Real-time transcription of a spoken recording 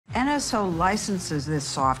NSO licenses this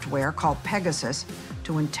software, called Pegasus,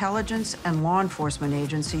 to intelligence and law enforcement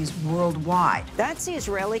agencies worldwide. That's the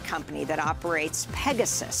Israeli company that operates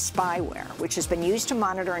Pegasus Spyware, which has been used to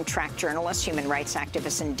monitor and track journalists, human rights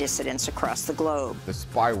activists, and dissidents across the globe. The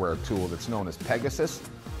spyware tool that's known as Pegasus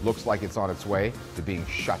looks like it's on its way to being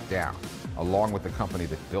shut down, along with the company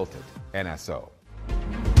that built it, NSO.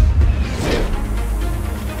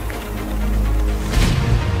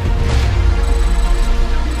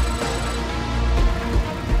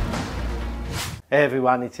 Hey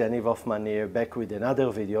everyone, it's Yaniv Hoffman here, back with another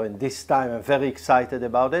video, and this time I'm very excited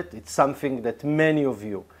about it. It's something that many of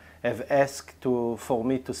you have asked for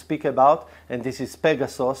me to speak about, and this is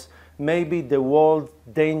Pegasus, maybe the world's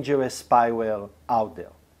dangerous spyware out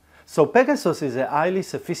there. So Pegasus is a highly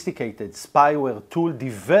sophisticated spyware tool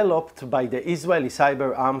developed by the Israeli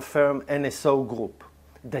cyber arm firm NSO Group.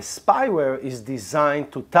 The spyware is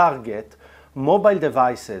designed to target mobile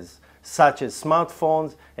devices such as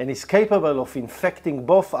smartphones, and is capable of infecting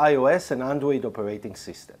both iOS and Android operating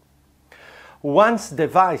system. Once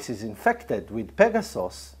device is infected with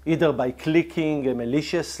Pegasus, either by clicking a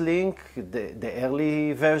malicious link, the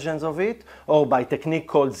early versions of it, or by a technique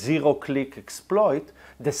called zero-click exploit,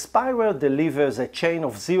 the spyware delivers a chain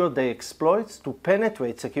of zero-day exploits to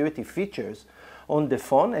penetrate security features on the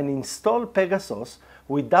phone and install Pegasus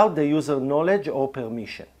without the user knowledge or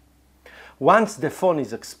permission. Once the phone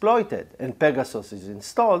is exploited and Pegasus is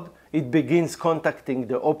installed, it begins contacting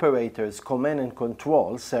the operator's command and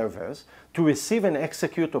control servers to receive and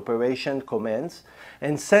execute operation commands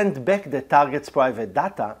and send back the target's private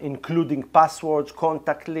data, including passwords,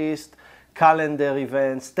 contact list, calendar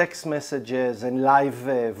events, text messages, and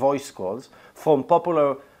live voice calls from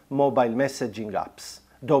popular mobile messaging apps.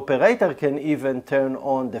 The operator can even turn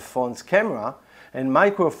on the phone's camera and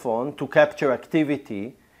microphone to capture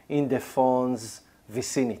activity in the phone's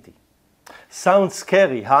vicinity. Sounds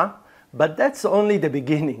scary, huh? But that's only the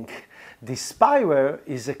beginning. The spyware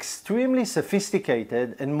is extremely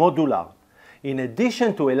sophisticated and modular. In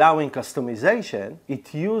addition to allowing customization,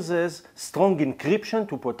 it uses strong encryption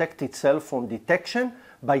to protect itself from detection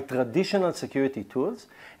by traditional security tools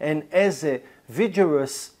and has a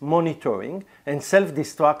vigorous monitoring and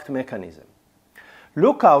self-destruct mechanism.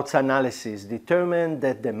 Lookouts analysis determined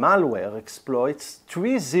that the malware exploits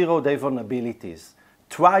 3 zero-day vulnerabilities,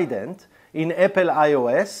 Trident, in Apple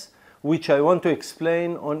iOS, which I want to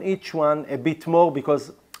explain on each one a bit more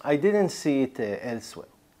because I didn't see it elsewhere.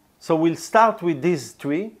 So we'll start with these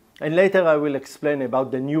 3, and later I will explain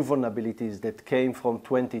about the new vulnerabilities that came from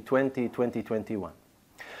 2020-2021.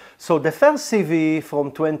 So the first CVE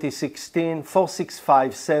from 2016,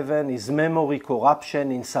 4657, is memory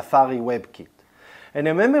corruption in Safari WebKit. And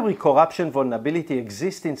a memory corruption vulnerability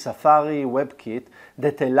exists in Safari WebKit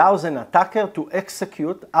that allows an attacker to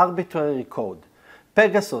execute arbitrary code.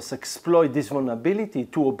 Pegasus exploits this vulnerability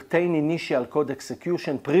to obtain initial code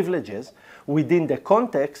execution privileges within the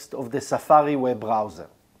context of the Safari web browser.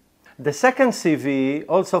 The second CVE,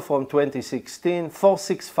 also from 2016,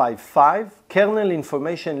 4655, kernel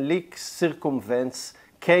information leaks circumvents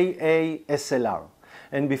KASLR.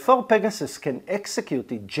 And before Pegasus can execute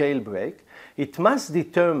its jailbreak, it must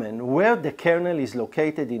determine where the kernel is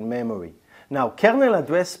located in memory. Now, kernel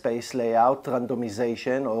address space layout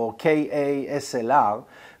randomization, or KASLR,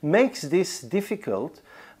 makes this difficult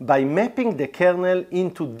by mapping the kernel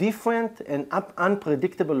into different and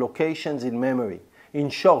unpredictable locations in memory. In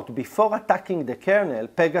short, before attacking the kernel,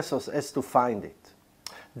 Pegasus has to find it.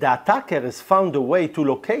 The attacker has found a way to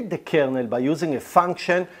locate the kernel by using a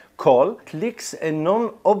function called clicks a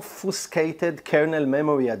non-obfuscated kernel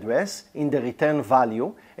memory address in the return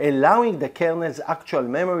value, allowing the kernel's actual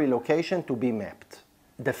memory location to be mapped.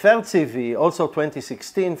 The third CVE, also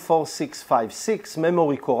 2016, 4656,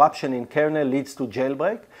 memory corruption in kernel leads to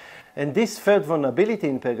jailbreak. And this third vulnerability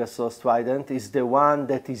in Pegasus Trident is the one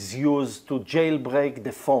that is used to jailbreak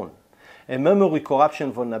the phone. A memory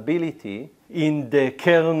corruption vulnerability in the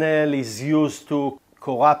kernel is used to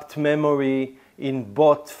corrupt memory in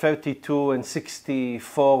both 32 and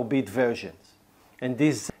 64-bit versions. And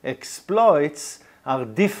these exploits are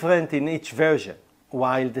different in each version.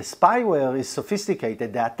 While the spyware is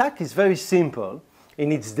sophisticated, the attack is very simple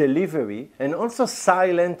in its delivery and also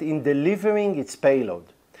silent in delivering its payload.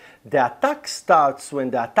 The attack starts when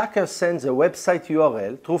the attacker sends a website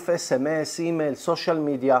URL through SMS, email, social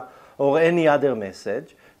media, or any other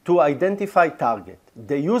message to identify target.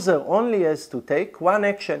 The user only has to take one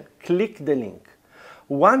action, click the link.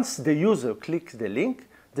 Once the user clicks the link,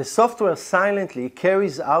 the software silently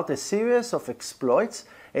carries out a series of exploits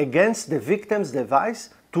against the victim's device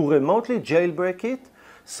to remotely jailbreak it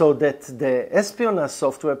so that the espionage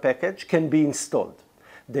software package can be installed.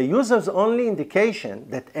 The user's only indication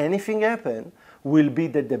that anything happened will be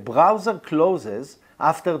that the browser closes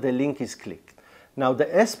after the link is clicked. Now, the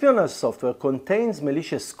espionage software contains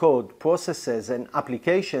malicious code, processes, and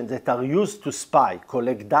applications that are used to spy,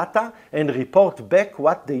 collect data, and report back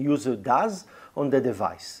what the user does on the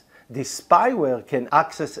device. This spyware can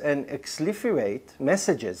access and exfiltrate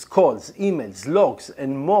messages, calls, emails, logs,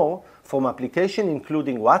 and more from applications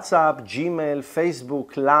including WhatsApp, Gmail,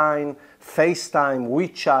 Facebook, Line, FaceTime,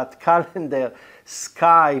 WeChat, Calendar,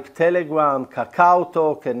 Skype, Telegram,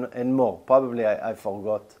 KakaoTalk, and more. Probably I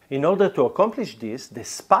forgot. In order to accomplish this, the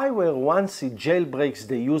spyware, once it jailbreaks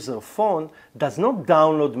the user phone, does not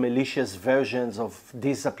download malicious versions of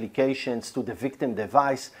these applications to the victim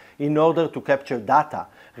device in order to capture data.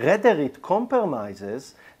 Rather, it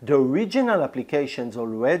compromises the original applications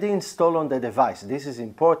already installed on the device. This is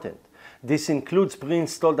important. This includes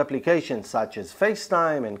pre-installed applications such as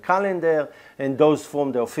FaceTime and Calendar and those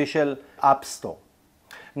from the official App Store.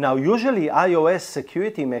 Now, usually iOS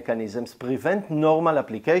security mechanisms prevent normal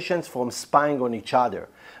applications from spying on each other,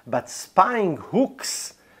 but spying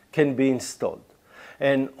hooks can be installed.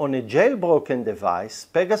 And on a jailbroken device,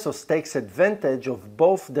 Pegasus takes advantage of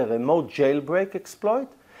both the remote jailbreak exploit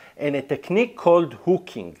and a technique called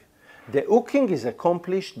hooking. The hooking is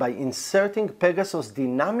accomplished by inserting Pegasus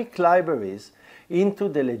dynamic libraries into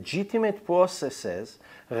the legitimate processes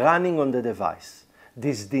running on the device.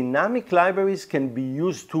 These dynamic libraries can be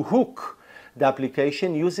used to hook the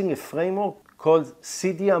application using a framework called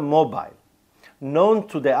Cydia Mobile, known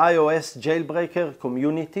to the iOS jailbreaker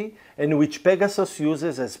community and which Pegasus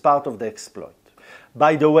uses as part of the exploit.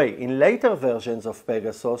 By the way, in later versions of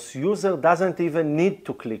Pegasus, user doesn't even need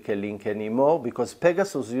to click a link anymore because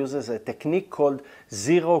Pegasus uses a technique called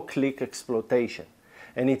zero-click exploitation.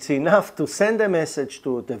 And it's enough to send a message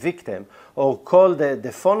to the victim or call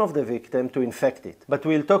the phone of the victim to infect it. But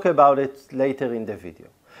we'll talk about it later in the video.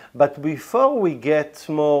 But before we get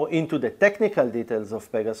more into the technical details of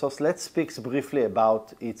Pegasus, let's speak briefly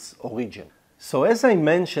about its origin. So as I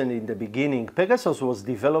mentioned in the beginning, Pegasus was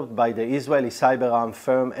developed by the Israeli cyberarm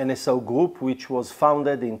firm NSO Group, which was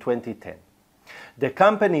founded in 2010. The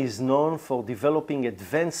company is known for developing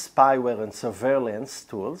advanced spyware and surveillance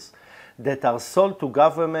tools that are sold to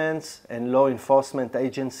governments and law enforcement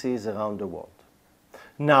agencies around the world.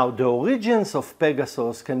 Now, the origins of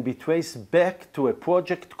Pegasus can be traced back to a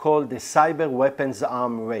project called the Cyber Weapons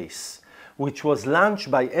Arm Race, which was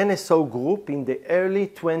launched by NSO Group in the early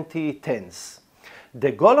 2010s.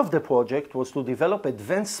 The goal of the project was to develop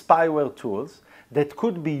advanced spyware tools that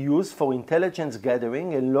could be used for intelligence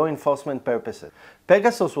gathering and law enforcement purposes.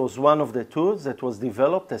 Pegasus was one of the tools that was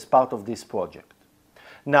developed as part of this project.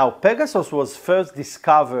 Now, Pegasus was first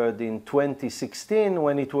discovered in 2016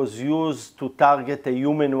 when it was used to target a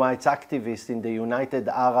human rights activist in the United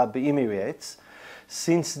Arab Emirates.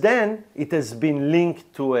 Since then, it has been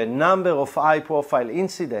linked to a number of high-profile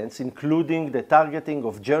incidents, including the targeting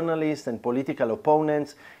of journalists and political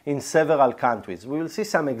opponents in several countries. We will see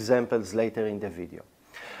some examples later in the video.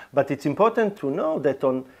 But it's important to know that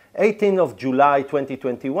on 18th of July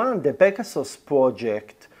 2021, the Pegasus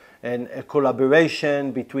project and a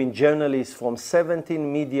collaboration between journalists from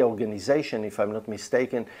 17 media organizations, if I'm not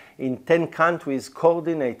mistaken, in 10 countries,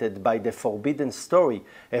 coordinated by The Forbidden Story,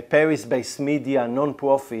 a Paris-based media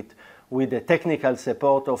non-profit with the technical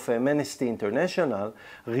support of Amnesty International,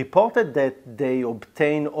 reported that they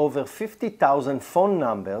obtained over 50,000 phone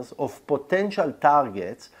numbers of potential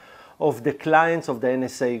targets of the clients of the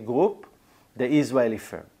NSO Group, the Israeli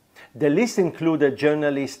firm. The list included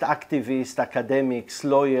journalists, activists, academics,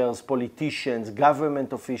 lawyers, politicians,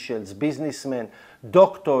 government officials, businessmen,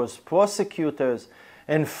 doctors, prosecutors,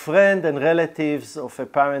 and friends and relatives of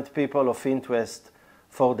apparent people of interest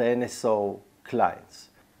for the NSO clients.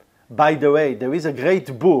 By the way, there is a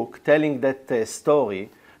great book telling that story,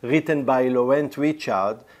 written by Laurent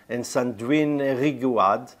Richard and Sandrine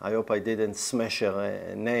Rigouad. I hope I didn't smash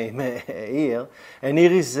her name here. And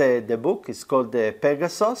here is the book. It's called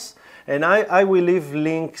Pegasus. And I will leave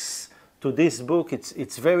links to this book.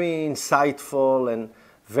 It's very insightful and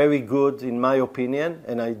very good in my opinion.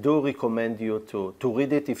 And I do recommend you to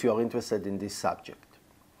read it if you're interested in this subject.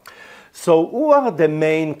 So who are the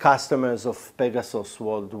main customers of Pegasus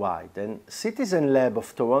worldwide? And Citizen Lab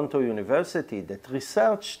of Toronto University, that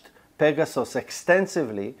researched Pegasus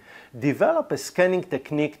extensively, developed a scanning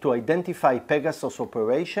technique to identify Pegasus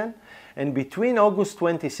operation, and between August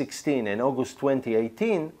 2016 and August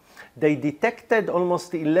 2018, they detected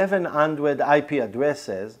almost 1,100 IP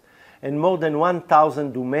addresses and more than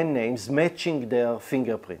 1,000 domain names matching their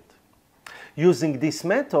fingerprint. Using this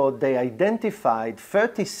method, they identified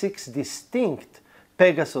 36 distinct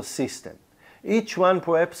Pegasus systems, each one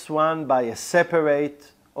perhaps run by a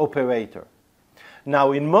separate operator.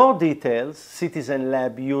 Now, in more details, Citizen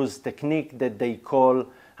Lab used a technique that they call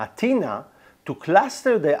Athena to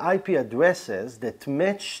cluster the IP addresses that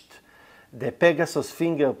matched the Pegasus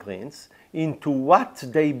fingerprints into what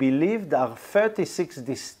they believed are 36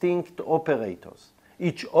 distinct operators.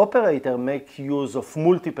 Each operator makes use of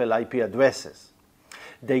multiple IP addresses.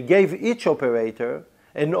 They gave each operator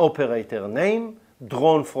an operator name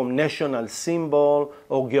drawn from national symbol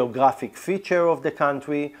or geographic feature of the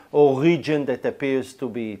country or region that appears to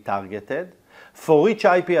be targeted. For each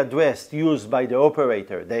IP address used by the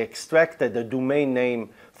operator, they extracted the domain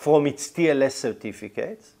name from its TLS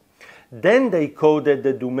certificates. Then they coded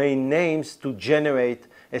the domain names to generate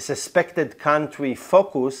a suspected country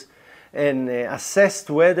focus and assessed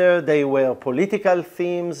whether they were political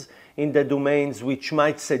themes in the domains which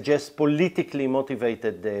might suggest politically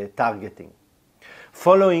motivated targeting.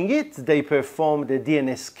 Following it, they performed a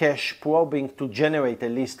DNS cache probing to generate a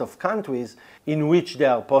list of countries in which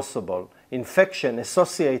there are possible infection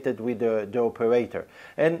associated with the operator.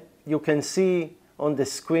 And you can see on the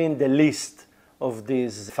screen the list of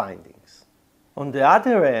these findings. On the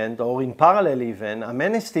other hand, or in parallel even,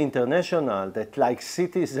 Amnesty International, that like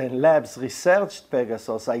Citizen Labs researched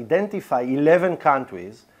Pegasus, identified 11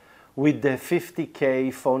 countries with the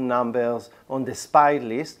 50K phone numbers on the spy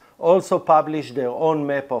list, also published their own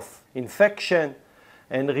map of infection.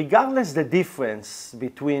 And regardless the difference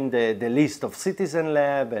between the list of Citizen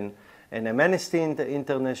Lab and Amnesty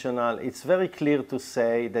International, it's very clear to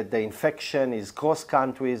say that the infection is cross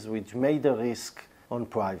countries, which made a risk on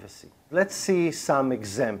privacy. Let's see some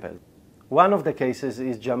examples. One of the cases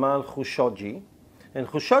is Jamal Khashoggi. And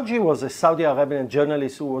Khashoggi was a Saudi Arabian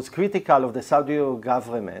journalist who was critical of the Saudi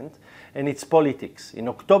government and its politics. In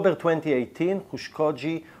October 2018,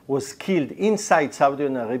 Khashoggi was killed inside Saudi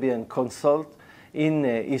Arabian consulate in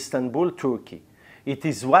Istanbul, Turkey. It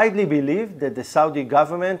is widely believed that the Saudi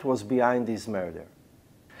government was behind his murder.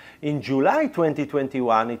 In July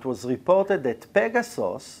 2021, it was reported that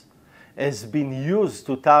Pegasus has been used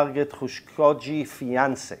to target Khashoggi's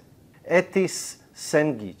fiancé, Etis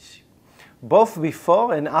Sengic, both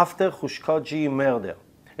before and after Khashoggi's murder.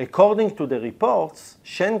 According to the reports,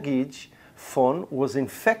 Sengic's phone was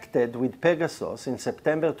infected with Pegasus in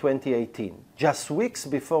September 2018, just weeks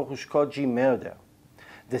before Khashoggi's murder.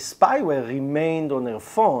 The spyware remained on her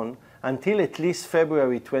phone until at least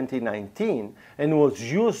February 2019 and was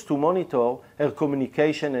used to monitor her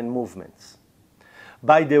communication and movements.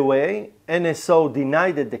 By the way, NSO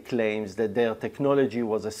denied the claims that their technology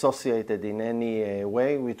was associated in any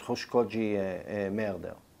way with Khashoggi's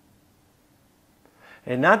murder.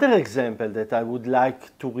 Another example that I would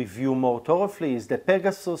like to review more thoroughly is the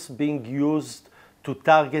Pegasus being used to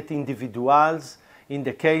target individuals in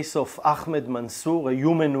the case of Ahmed Mansour, a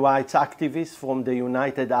human rights activist from the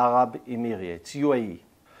United Arab Emirates, UAE.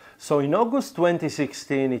 So in August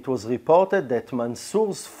 2016, it was reported that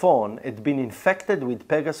Mansour's phone had been infected with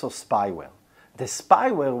Pegasus spyware. The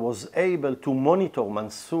spyware was able to monitor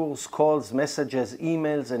Mansour's calls, messages,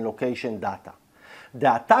 emails, and location data.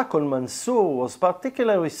 The attack on Mansour was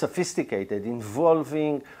particularly sophisticated,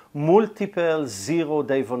 involving multiple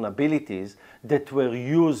zero-day vulnerabilities that were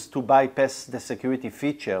used to bypass the security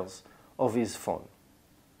features of his phone.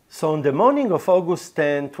 So on the morning of August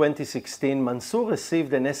 10, 2016, Mansour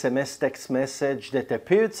received an SMS text message that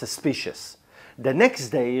appeared suspicious. The next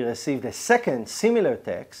day, he received a second similar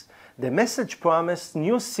text. The message promised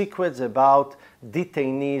new secrets about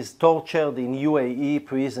detainees tortured in UAE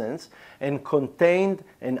prisons and contained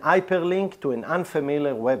an hyperlink to an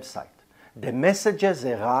unfamiliar website. The messages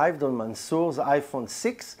arrived on Mansour's iPhone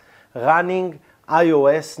 6 running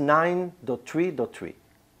iOS 9.3.3.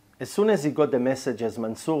 As soon as he got the messages,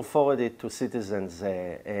 Mansour forwarded to Citizens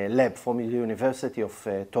Lab from the University of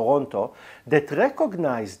Toronto that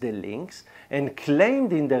recognized the links and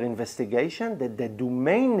claimed in their investigation that the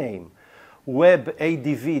domain name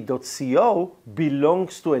webadv.co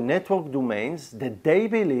belongs to a network domains that they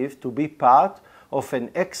believe to be part of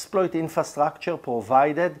an exploit infrastructure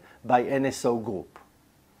provided by NSO Group.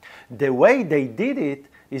 The way they did it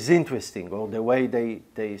is interesting, or the way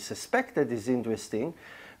they suspected is interesting.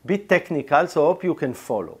 Bit technical, so I hope you can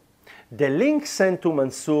follow. The link sent to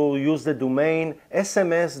Mansour used the domain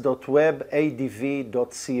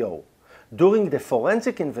sms.webadv.co. During the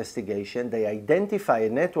forensic investigation, they identify a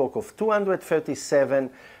network of 237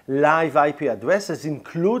 live IP addresses,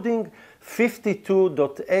 including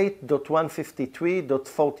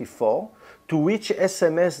 52.8.153.44, to which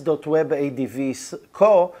SMS.webadv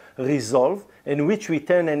core resolve and which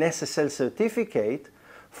return an SSL certificate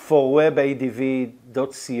for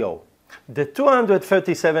webadv.co. The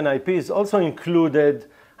 237 IPs also included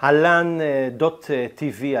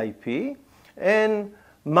halan.tv IP and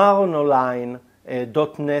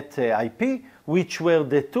maronoline.net IP, which were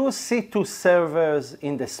the two C2 servers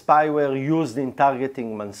in the spyware used in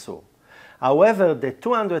targeting Mansour. However, the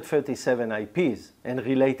 237 IPs and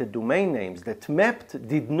related domain names that mapped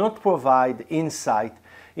did not provide insight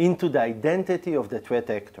into the identity of the threat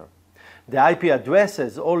actor. The IP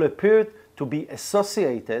addresses all appeared to be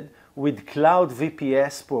associated with cloud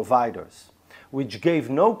VPS providers, which gave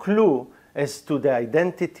no clue as to the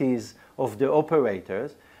identities of the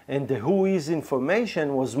operators, and the whois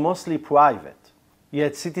information was mostly private.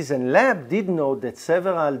 Yet Citizen Lab did note that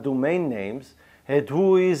several domain names had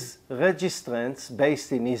whois registrants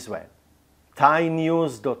based in Israel,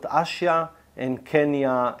 thainews.asia and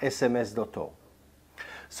kenyasms.org.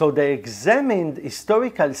 So they examined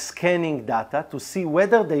historical scanning data to see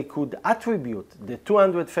whether they could attribute the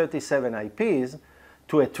 237 IPs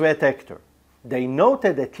to a threat actor. They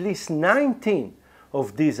noted at least 19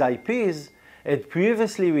 of these IPs had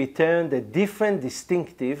previously returned a different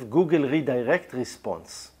distinctive Google redirect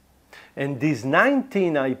response. And these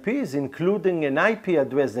 19 IPs, including an IP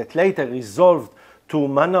address that later resolved to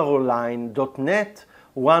maronoline.net,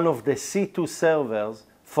 one of the C2 servers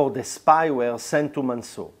for the spyware sent to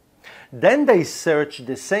Mansour. Then they searched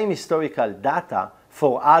the same historical data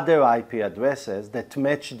for other IP addresses that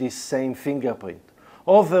match this same fingerprint.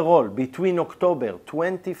 Overall, between October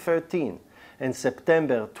 2013 and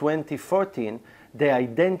September 2014, they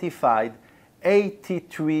identified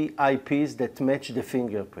 83 IPs that match the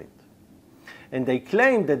fingerprint. And they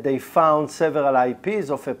claimed that they found several IPs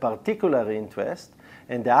of a particular interest,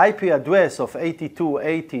 and the IP address of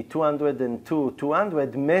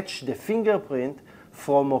 82.80.202.200 matched the fingerprint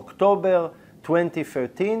from October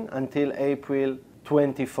 2013 until April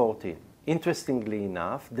 2014. Interestingly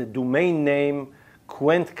enough, the domain name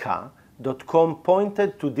Quentka.com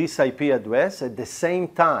pointed to this IP address at the same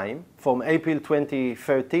time from April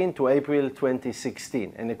 2013 to April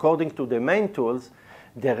 2016. And according to the main tools,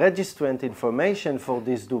 the registrant information for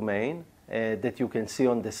this domain that you can see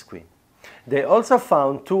on the screen. They also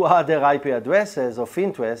found two other IP addresses of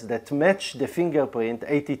interest that match the fingerprint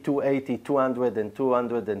 82.80.200 and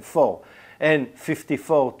 204 and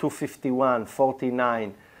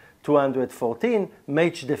 54.251.49.214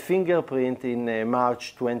 matched the fingerprint in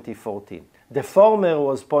March 2014. The former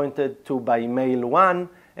was pointed to by mail one,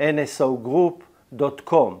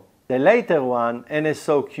 NSOGroup.com. The later one,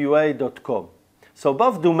 NSOQA.com. So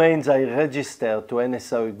both domains are registered to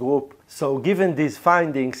NSO Group. So given these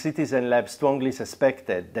findings, Citizen Lab strongly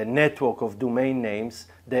suspected the network of domain names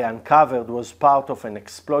they uncovered was part of an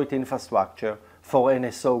exploit infrastructure for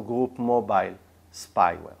NSO Group mobile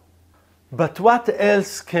spyware. But what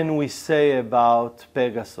else can we say about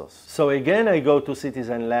Pegasus? So again, I go to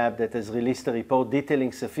Citizen Lab that has released a report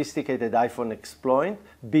detailing sophisticated iPhone exploit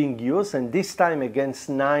being used, and this time against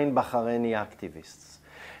 9 Bahraini activists.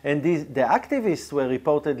 And the activists were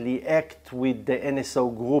reportedly hacked with the NSO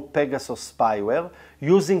Group Pegasus Spyware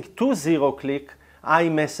using two zero-click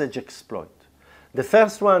iMessage exploit. The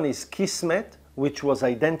first one is Kismet, which was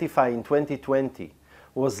identified in 2020,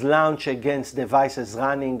 was launched against devices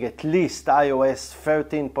running at least iOS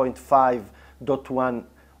 13.5.1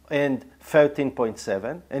 and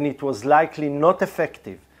 13.7, and it was likely not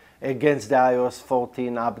effective against the iOS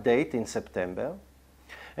 14 update in September.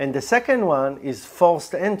 And the second one is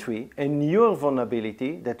forced entry, a newer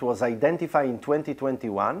vulnerability that was identified in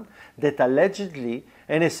 2021 that allegedly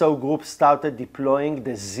NSO Group started deploying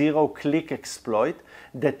the zero-click exploit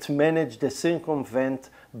that managed the circumvent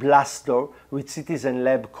blast door, which Citizen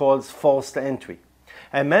Lab calls forced entry.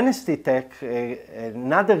 Amnesty Tech,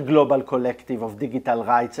 another global collective of digital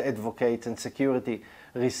rights advocates and security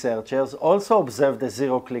researchers, also observed the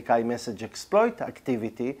zero-click iMessage exploit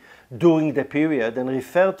activity during the period and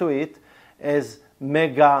referred to it as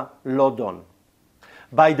megalodon.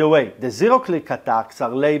 By the way, the zero-click attacks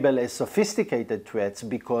are labeled as sophisticated threats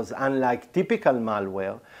because, unlike typical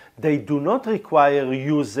malware, they do not require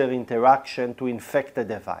user interaction to infect a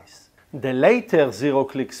device. The later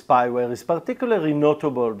zero-click spyware is particularly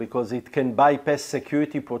notable because it can bypass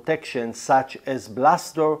security protections such as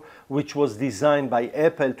Blastdoor, which was designed by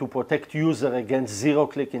Apple to protect users against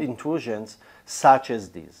zero-click intrusions such as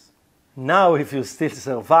these. Now, if you still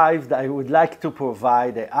survived, I would like to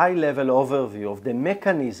provide a high-level overview of the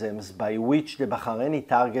mechanisms by which the Bahraini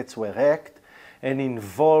targets were hacked and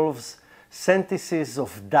involves synthesis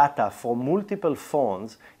of data from multiple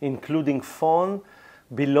phones, including phone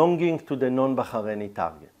belonging to the non-Bahraini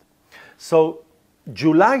target. So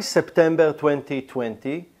July-September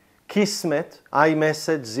 2020, Kismet,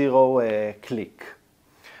 iMessage zero click.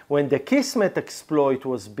 When the Kismet exploit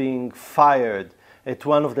was being fired at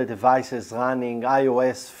one of the devices running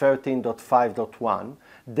iOS 13.5.1,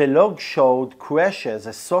 the log showed crashes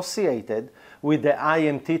associated with the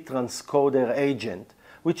IMT transcoder agent,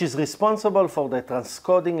 which is responsible for the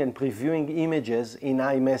transcoding and previewing images in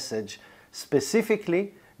iMessage.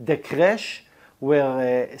 Specifically, the crash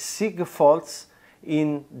were SIG faults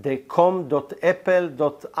in the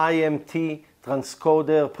com.apple.imt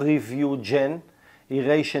transcoder preview gen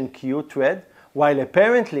erasure queue thread, while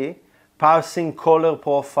apparently parsing color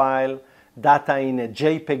profile data in a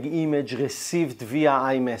JPEG image received via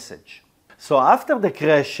iMessage. So after the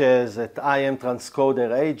crashes at IM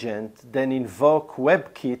transcoder agent, then invoke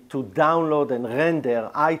WebKit to download and render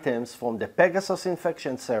items from the Pegasus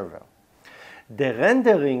infection server. The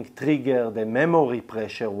rendering triggered the memory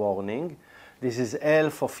pressure warning. This is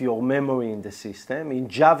health of your memory in the system in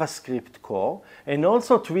JavaScript core, and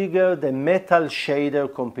also trigger the Metal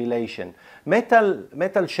Shader compilation. Metal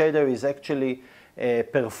Shader is actually a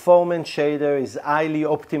performance shader, is highly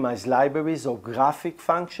optimized libraries or graphic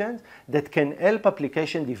functions that can help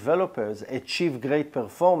application developers achieve great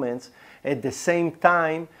performance, at the same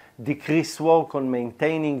time decrease work on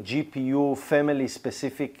maintaining GPU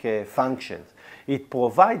family-specific functions. It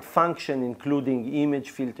provides functions including image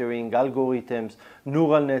filtering, algorithms,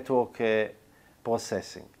 neural network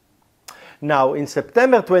processing. Now, in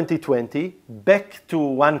September 2020, back to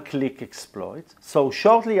one-click exploits. So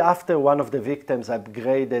shortly after one of the victims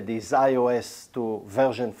upgraded his iOS to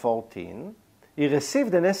version 14, he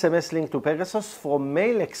received an SMS link to Pegasus from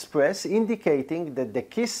Mail Express indicating that the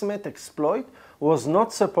Kismet exploit was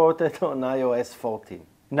not supported on iOS 14.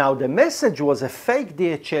 Now, the message was a fake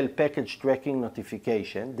DHL package tracking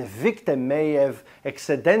notification. The victim may have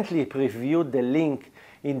accidentally previewed the link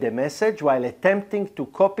in the message while attempting to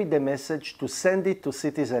copy the message to send it to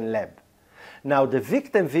Citizen Lab. Now, the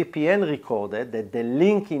victim VPN recorded that the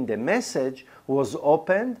link in the message was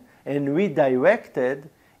opened and redirected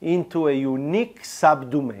into a unique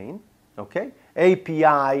subdomain, okay?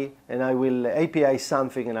 API, and API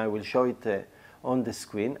something, and I will show it on the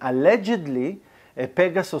screen. Allegedly, a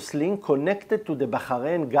Pegasus link connected to the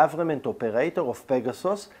Bahrain government operator of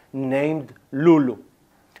Pegasus named Lulu.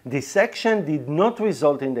 This action did not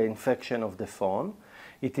result in the infection of the phone.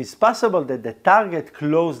 It is possible that the target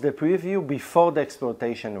closed the preview before the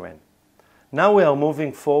exploitation ran. Now we are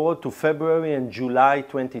moving forward to February and July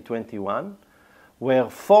 2021, where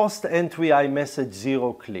forced entry iMessage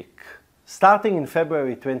zero click. Starting in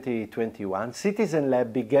February 2021, Citizen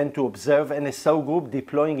Lab began to observe NSO Group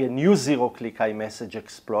deploying a new zero-click iMessage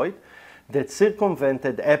exploit that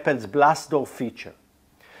circumvented Apple's blast door feature.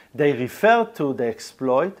 They referred to the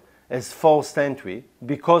exploit as forced entry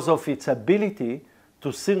because of its ability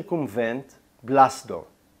to circumvent blast door.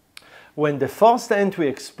 When the forced entry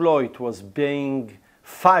exploit was being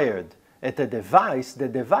fired at a device, the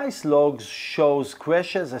device logs shows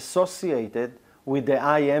crashes associated with the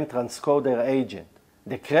IM transcoder agent.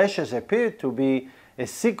 The crashes appear to be a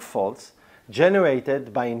SIG faults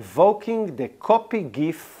generated by invoking the copy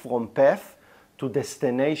GIF from path to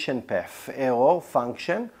destination path error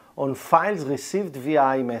function on files received via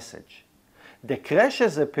iMessage. The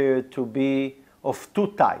crashes appear to be of two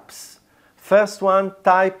types. First one,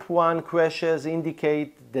 type 1 crashes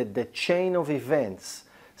indicate that the chain of events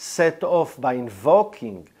set off by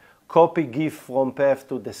invoking copy GIF from path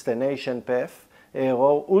to destination path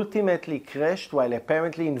error ultimately crashed while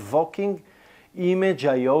apparently invoking image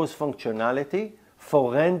IO's functionality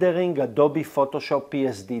for rendering Adobe Photoshop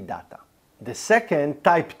PSD data. The second,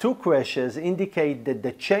 type 2 crashes indicate that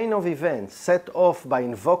the chain of events set off by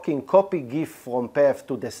invoking copy GIF from path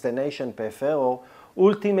to destination path error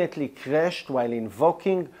ultimately crashed while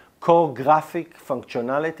invoking core graphic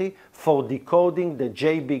functionality for decoding the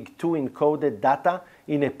JBIG2 encoded data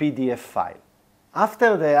in a PDF file.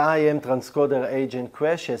 After the IM transcoder agent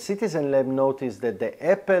crashes, Citizen Lab noticed that the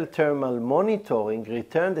Apple thermal monitoring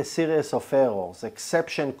returned a series of errors,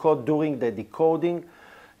 exception code during the decoding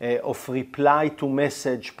of reply to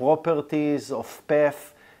message properties of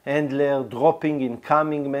path handler, dropping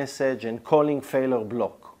incoming message, and calling failure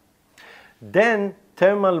block. Then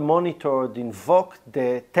thermal monitored invoked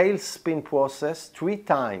the tailspin process 3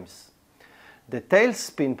 times. The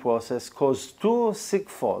tailspin process caused 2 SIG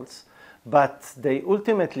faults, but they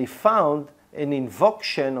ultimately found an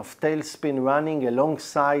invocation of tailspin running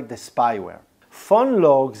alongside the spyware. Phone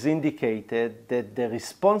logs indicated that the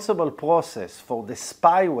responsible process for the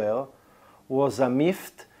spyware was a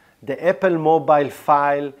myth, the Apple mobile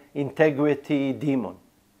file integrity daemon.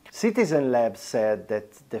 Citizen Labs said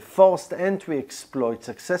that the forced entry exploit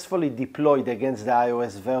successfully deployed against the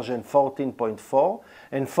iOS version 14.4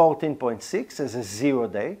 and 14.6 as a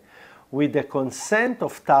zero-day. With the consent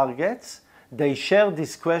of targets, they shared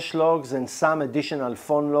these crash logs and some additional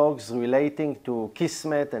phone logs relating to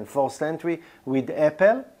Kismet and forced entry with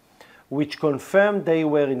Apple, which confirmed they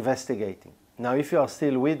were investigating. Now, if you are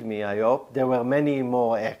still with me, I hope, there were many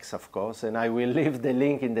more acts, of course, and I will leave the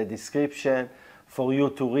link in the description for you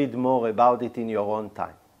to read more about it in your own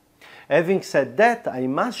time. Having said that, I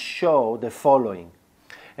must show the following.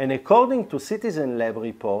 And according to Citizen Lab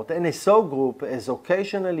report, NSO Group has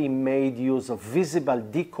occasionally made use of visible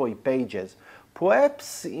decoy pages,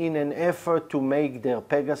 perhaps in an effort to make their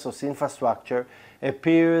Pegasus infrastructure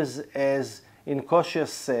appear as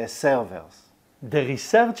incautious servers. The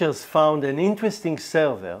researchers found an interesting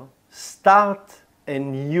server,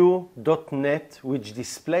 startandnew.net, which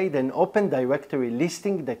displayed an open directory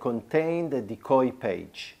listing that contained a decoy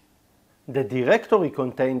page. The directory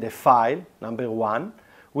contained a file, number 1,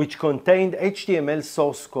 which contained HTML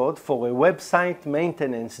source code for a website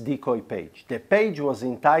maintenance decoy page. The page was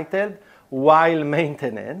entitled While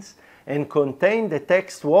Maintenance and contained the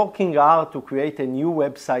text working hard to create a new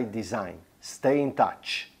website design. Stay in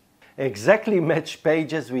touch. Exactly matched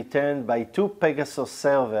pages returned by 2 Pegasus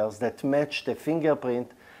servers that matched the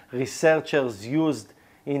fingerprint researchers used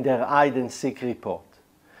in their hide-and-seek report.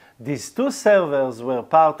 These 2 servers were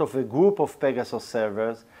part of a group of Pegasus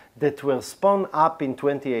servers that were spun up in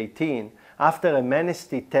 2018 after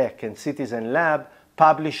Amnesty Tech and Citizen Lab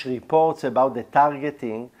published reports about the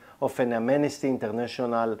targeting of an Amnesty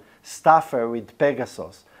International staffer with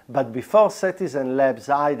Pegasus, but before Citizen Lab's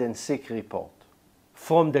hide-and-seek report.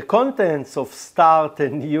 From the contents of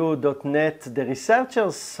startandnew.net, the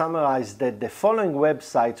researchers summarized that the following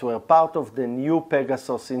websites were part of the new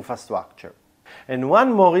Pegasus infrastructure. And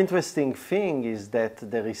one more interesting thing is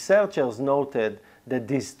that the researchers noted that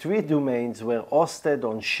these 3 domains were hosted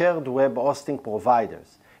on shared web hosting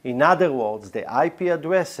providers. In other words, the IP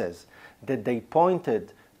addresses that they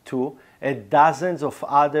pointed to had dozens of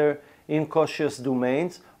other incautious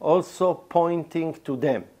domains also pointing to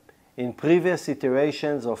them in previous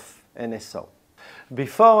iterations of NSO.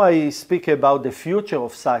 Before I speak about the future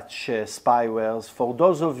of such spywares, for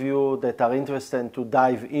those of you that are interested to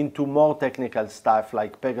dive into more technical stuff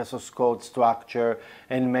like Pegasus code structure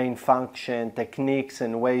and main function, techniques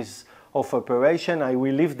and ways of operation, I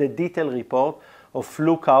will leave the detailed report of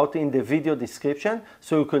Lookout in the video description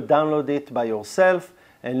so you could download it by yourself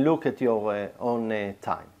and look at your own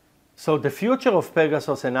time. So the future of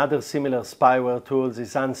Pegasus and other similar spyware tools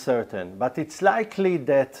is uncertain, but it's likely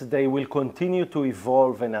that they will continue to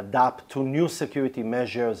evolve and adapt to new security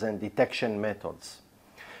measures and detection methods.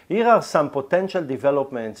 Here are some potential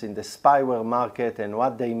developments in the spyware market and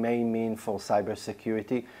what they may mean for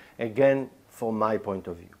cybersecurity, again from my point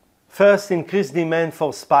of view. First, increased demand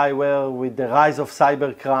for spyware. With the rise of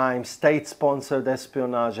cybercrime, state-sponsored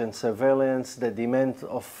espionage and surveillance, the demand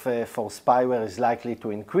for spyware is likely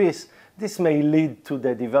to increase. This may lead to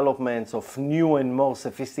the development of new and more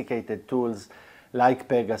sophisticated tools like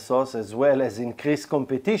Pegasus, as well as increased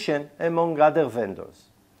competition among other vendors.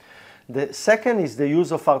 The second is the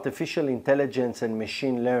use of artificial intelligence and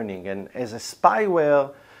machine learning, and as a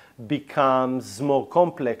spyware becomes more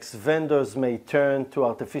complex, vendors may turn to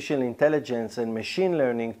artificial intelligence and machine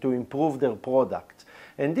learning to improve their product.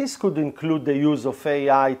 And this could include the use of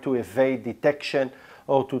AI to evade detection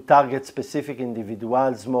or to target specific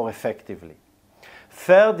individuals more effectively.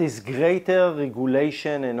 Third is greater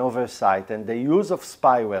regulation and oversight, and the use of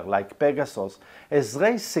spyware like Pegasus has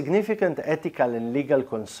raised significant ethical and legal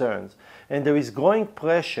concerns, and there is growing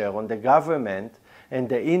pressure on the government and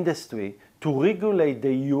the industry to regulate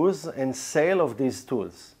the use and sale of these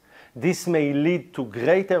tools. This may lead to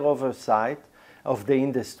greater oversight of the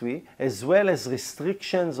industry, as well as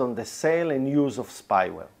restrictions on the sale and use of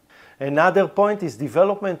spyware. Another point is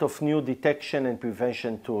development of new detection and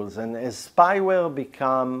prevention tools, and as spyware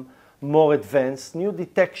become more advanced, new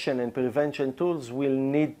detection and prevention tools will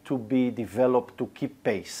need to be developed to keep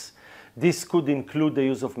pace. This could include the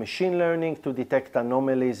use of machine learning to detect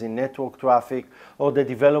anomalies in network traffic, or the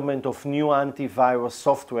development of new antivirus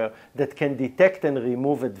software that can detect and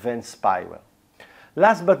remove advanced spyware.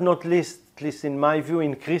 Last but not least, at least in my view,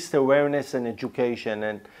 increased awareness and education.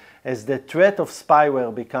 And as the threat of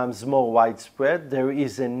spyware becomes more widespread, there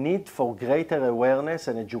is a need for greater awareness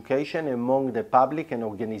and education among the public and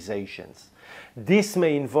organizations. This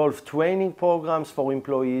may involve training programs for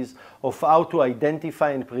employees of how to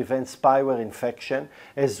identify and prevent spyware infection,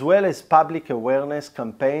 as well as public awareness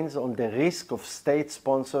campaigns on the risk of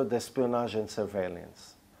state-sponsored espionage and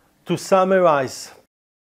surveillance. To summarize,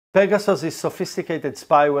 Pegasus is a sophisticated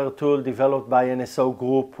spyware tool developed by NSO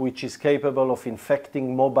Group, which is capable of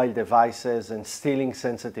infecting mobile devices and stealing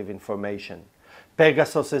sensitive information.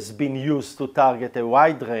 Pegasus has been used to target a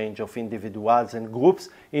wide range of individuals and groups,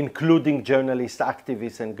 including journalists,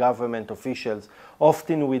 activists, and government officials,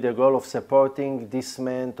 often with the goal of supporting,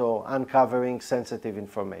 dismantling, or uncovering sensitive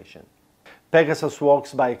information. Pegasus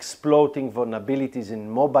works by exploiting vulnerabilities in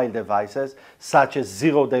mobile devices, such as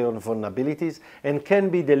zero-day vulnerabilities, and can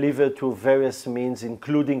be delivered through various means,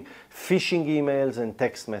 including phishing emails and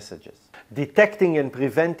text messages. Detecting and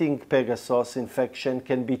preventing Pegasus infection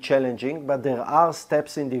can be challenging, but there are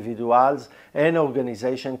steps individuals and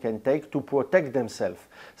organizations can take to protect themselves,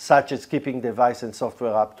 such as keeping device and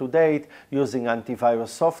software up to date, using antivirus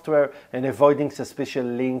software, and avoiding suspicious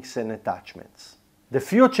links and attachments. The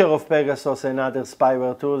future of Pegasus and other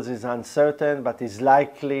spyware tools is uncertain, but is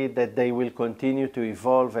likely that they will continue to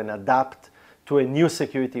evolve and adapt to new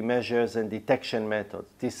security measures and detection methods.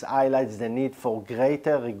 This highlights the need for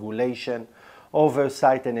greater regulation,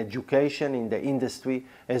 oversight, and education in the industry,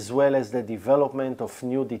 as well as the development of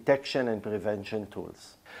new detection and prevention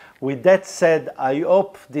tools. With that said, I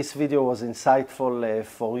hope this video was insightful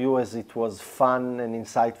for you, as it was fun and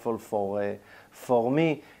insightful for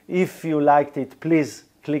me. If you liked it, please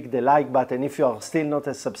click the like button. If you are still not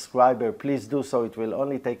a subscriber, please do so. It will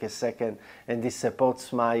only take a second, and this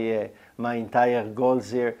supports my entire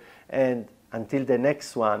goals here. And until the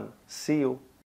next one, see you.